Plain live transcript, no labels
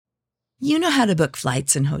You know how to book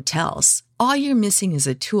flights and hotels. All you're missing is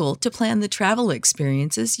a tool to plan the travel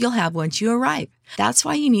experiences you'll have once you arrive. That's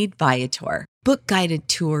why you need Viator. Book guided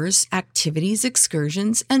tours, activities,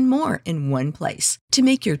 excursions, and more in one place to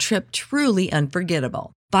make your trip truly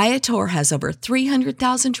unforgettable. Viator has over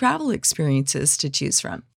 300,000 travel experiences to choose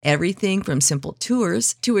from. Everything from simple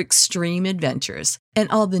tours to extreme adventures and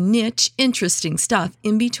all the niche, interesting stuff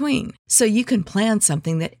in between. So you can plan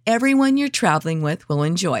something that everyone you're traveling with will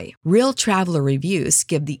enjoy. Real traveler reviews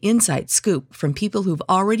give the inside scoop from people who've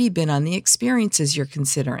already been on the experiences you're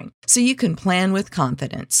considering. So you can plan with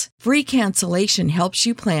confidence. Free cancellation helps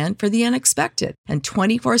you plan for the unexpected. And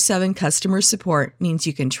 24/7 customer support means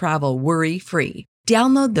you can travel worry-free.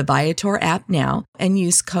 Download the Viator app now and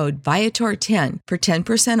use code Viator10 for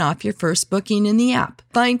 10% off your first booking in the app.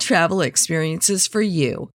 Find travel experiences for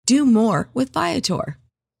you. Do more with Viator.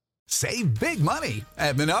 Save big money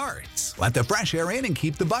at Menards. Let the fresh air in and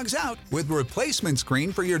keep the bugs out with replacement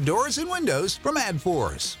screen for your doors and windows from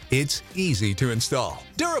AdForce. It's easy to install,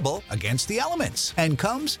 durable against the elements, and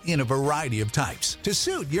comes in a variety of types to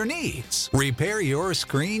suit your needs. Repair your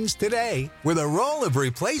screens today with a roll of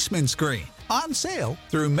replacement screen. On sale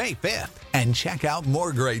through May 5th. And check out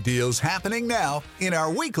more great deals happening now in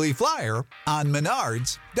our weekly flyer on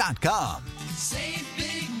Menards.com. Save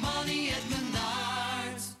big money at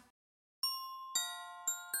Menards.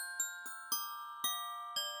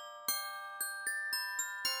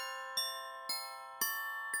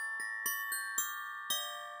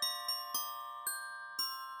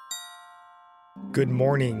 Good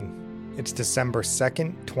morning. It's December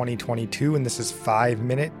 2nd, 2022, and this is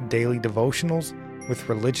 5-Minute Daily Devotionals with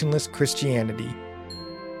Religionless Christianity.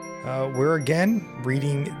 We're again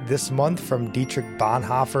reading this month from Dietrich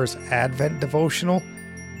Bonhoeffer's Advent devotional,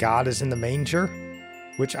 God is in the Manger,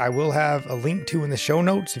 which I will have a link to in the show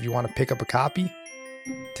notes if you want to pick up a copy.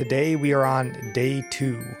 Today we are on day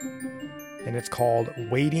 2, and it's called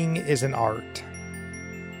Waiting is an Art.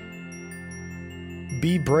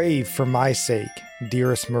 Be brave for my sake,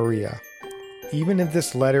 dearest Maria. Even if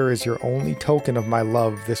this letter is your only token of my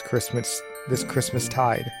love this Christmas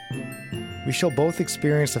tide, we shall both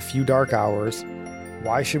experience a few dark hours.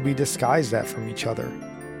 Why should we disguise that from each other?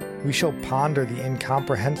 We shall ponder the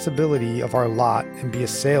incomprehensibility of our lot and be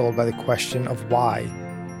assailed by the question of why,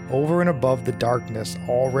 over and above the darkness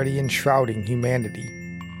already enshrouding humanity.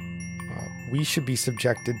 We should be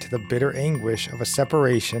subjected to the bitter anguish of a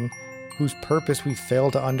separation whose purpose we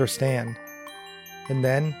fail to understand. And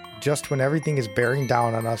then, just when everything is bearing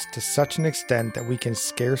down on us to such an extent that we can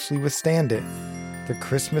scarcely withstand it, the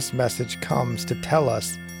Christmas message comes to tell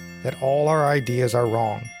us that all our ideas are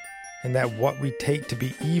wrong, and that what we take to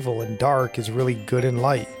be evil and dark is really good and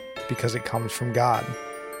light, because it comes from God.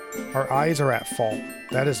 Our eyes are at fault,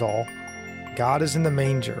 that is all. God is in the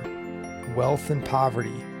manger, wealth and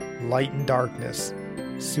poverty, light and darkness,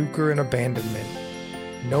 succor and abandonment.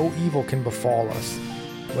 No evil can befall us.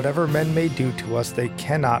 Whatever men may do to us, they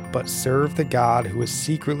cannot but serve the God who is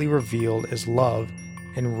secretly revealed as love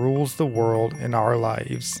and rules the world in our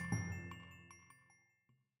lives.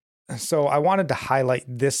 So I wanted to highlight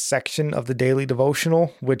this section of the daily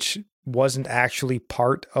devotional, which wasn't actually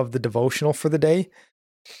part of the devotional for the day,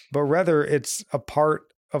 but rather it's a part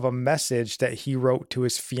of a message that he wrote to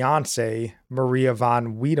his fiancée, Maria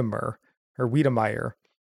von Wiedemeyer.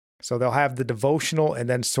 So they'll have the devotional and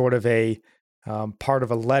then sort of a part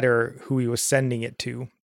of a letter who he was sending it to.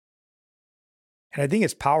 And I think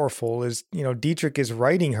it's powerful is, Dietrich is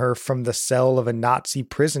writing her from the cell of a Nazi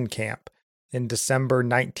prison camp in December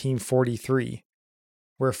 1943,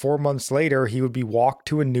 where 4 months later he would be walked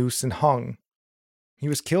to a noose and hung. He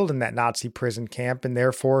was killed in that Nazi prison camp and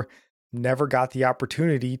therefore never got the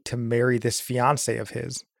opportunity to marry this fiancée of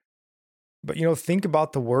his. But, think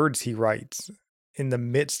about the words he writes in the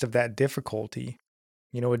midst of that difficulty.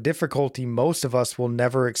 A difficulty most of us will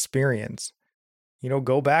never experience.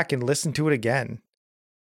 Go back and listen to it again.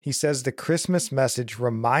 He says the Christmas message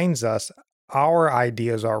reminds us our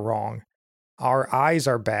ideas are wrong. Our eyes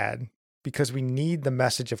are bad because we need the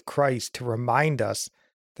message of Christ to remind us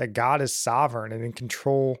that God is sovereign and in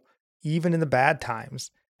control even in the bad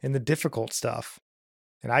times, in the difficult stuff.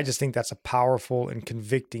 And I just think that's a powerful and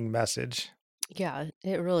convicting message. Yeah,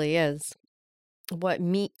 it really is. What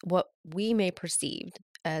we may perceive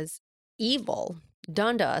as evil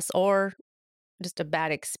done to us or just a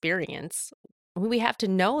bad experience, we have to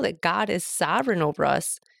know that God is sovereign over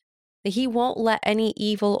us, that he won't let any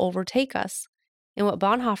evil overtake us. And what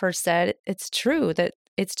Bonhoeffer said, it's true that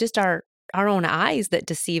it's just our own eyes that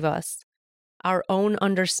deceive us, our own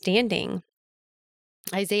understanding.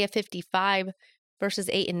 Isaiah 55 verses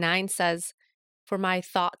 8 and 9 says, For my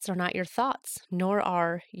thoughts are not your thoughts, nor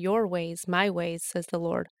are your ways my ways, says the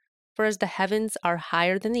Lord. For as the heavens are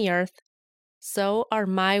higher than the earth, so are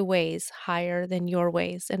my ways higher than your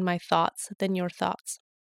ways, and my thoughts than your thoughts.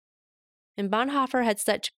 And Bonhoeffer had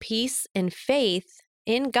such peace and faith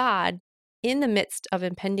in God in the midst of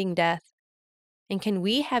impending death. And can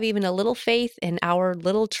we have even a little faith in our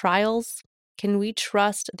little trials? Can we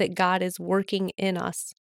trust that God is working in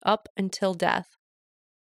us up until death?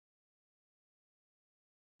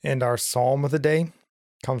 And our psalm of the day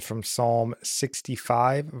comes from Psalm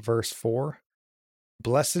 65, verse 4.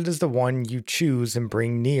 Blessed is the one you choose and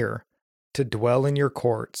bring near to dwell in your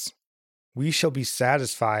courts. We shall be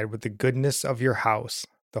satisfied with the goodness of your house,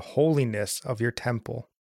 the holiness of your temple.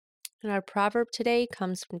 And our proverb today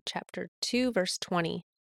comes from chapter 2, verse 20.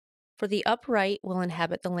 For the upright will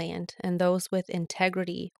inhabit the land, and those with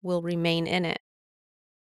integrity will remain in it.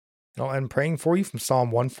 I'll end praying for you from Psalm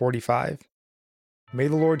 145. May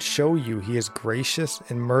the Lord show you he is gracious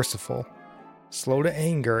and merciful, slow to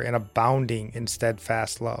anger and abounding in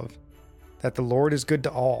steadfast love, that the Lord is good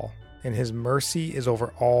to all, and his mercy is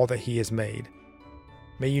over all that he has made.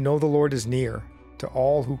 May you know the Lord is near to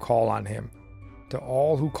all who call on him, to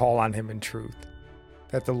all who call on him in truth,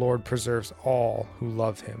 that the Lord preserves all who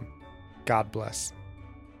love him. God bless.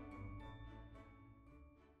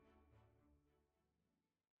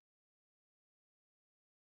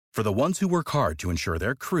 For the ones who work hard to ensure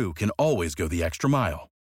their crew can always go the extra mile,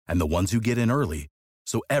 and the ones who get in early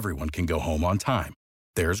so everyone can go home on time,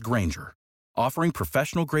 there's Grainger, offering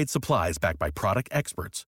professional-grade supplies backed by product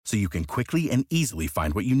experts so you can quickly and easily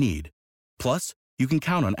find what you need. Plus, you can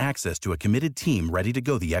count on access to a committed team ready to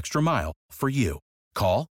go the extra mile for you.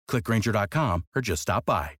 Call, click Grainger.com, or just stop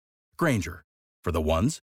by. Grainger, for the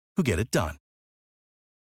ones who get it done.